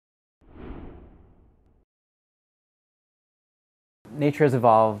nature has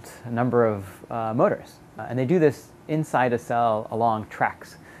evolved a number of motors, and they do this inside a cell along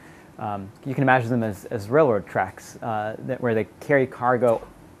tracks. You can imagine them as railroad tracks where they carry cargo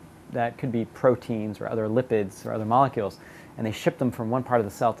that could be proteins or other lipids or other molecules, and they ship them from one part of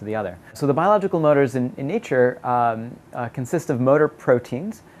the cell to the other. So the biological motors in nature consist of motor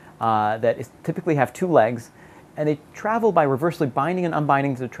proteins that typically have two legs, and they travel by reversely binding and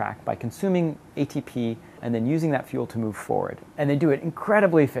unbinding to the track by consuming ATP and then using that fuel to move forward. And they do it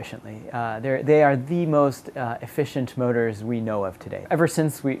incredibly efficiently. They are the most efficient motors we know of today. Ever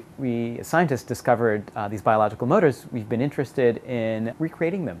since we scientists discovered these biological motors, we've been interested in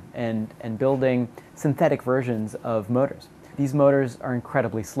recreating them and building synthetic versions of motors. These motors are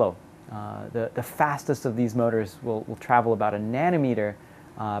incredibly slow. The fastest of these motors will travel about a nanometer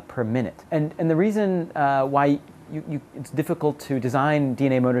per minute. And the reason why it's difficult to design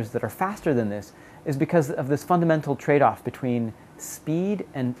DNA motors that are faster than this is because of this fundamental trade-off between speed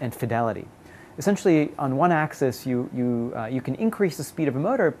and fidelity. Essentially, on one axis, you can increase the speed of a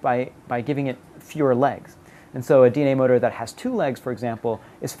motor by giving it fewer legs. And so a DNA motor that has 2 legs, for example,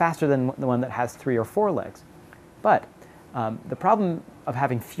 is faster than the one that has 3 or 4 legs. But the problem of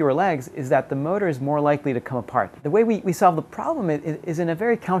having fewer legs is that the motor is more likely to come apart. The way we solve the problem is in a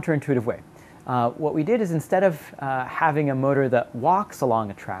very counterintuitive way. What we did is, instead of having a motor that walks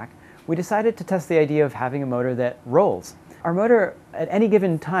along a track, we decided to test the idea of having a motor that rolls. Our motor at any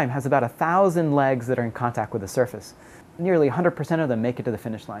given time has about 1,000 legs that are in contact with the surface. Nearly 100% of them make it to the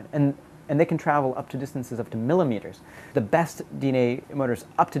finish line, and they can travel up to distances up to millimeters. The best DNA motors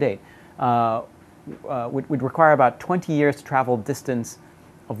up to date would require about 20 years to travel distance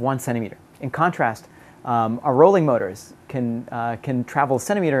of 1 centimeter. In contrast, our rolling motors can travel a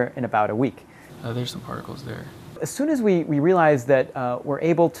centimeter in about a week. There's some particles there. As soon as we realized that we're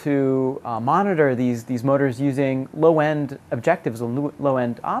able to monitor these motors using low-end objectives and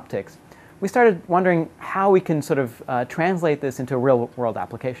low-end optics, we started wondering how we can sort of translate this into a real-world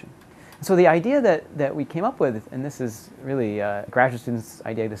application. So the idea that we came up with, and this is really a graduate student's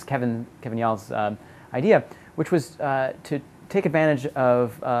idea, this Kevin Yal's idea, which was to take advantage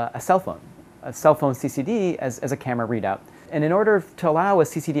of a cell phone CCD as a camera readout. And in order to allow a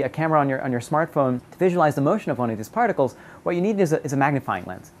camera on your smartphone to visualize the motion of one of these particles, what you need is a magnifying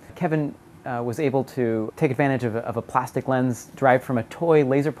lens. Kevin was able to take advantage of a plastic lens derived from a toy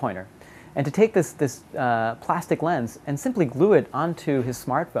laser pointer, and to take this plastic lens and simply glue it onto his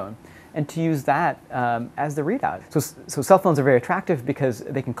smartphone and to use that as the readout. So cell phones are very attractive because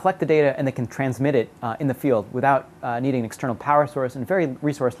they can collect the data and they can transmit it in the field without needing an external power source in very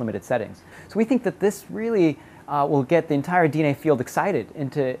resource-limited settings. So we think that this really will get the entire DNA field excited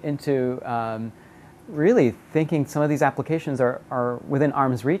into really thinking some of these applications are within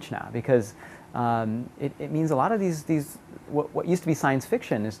arm's reach now, because it means a lot of these what used to be science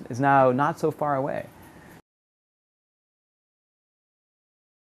fiction is now not so far away.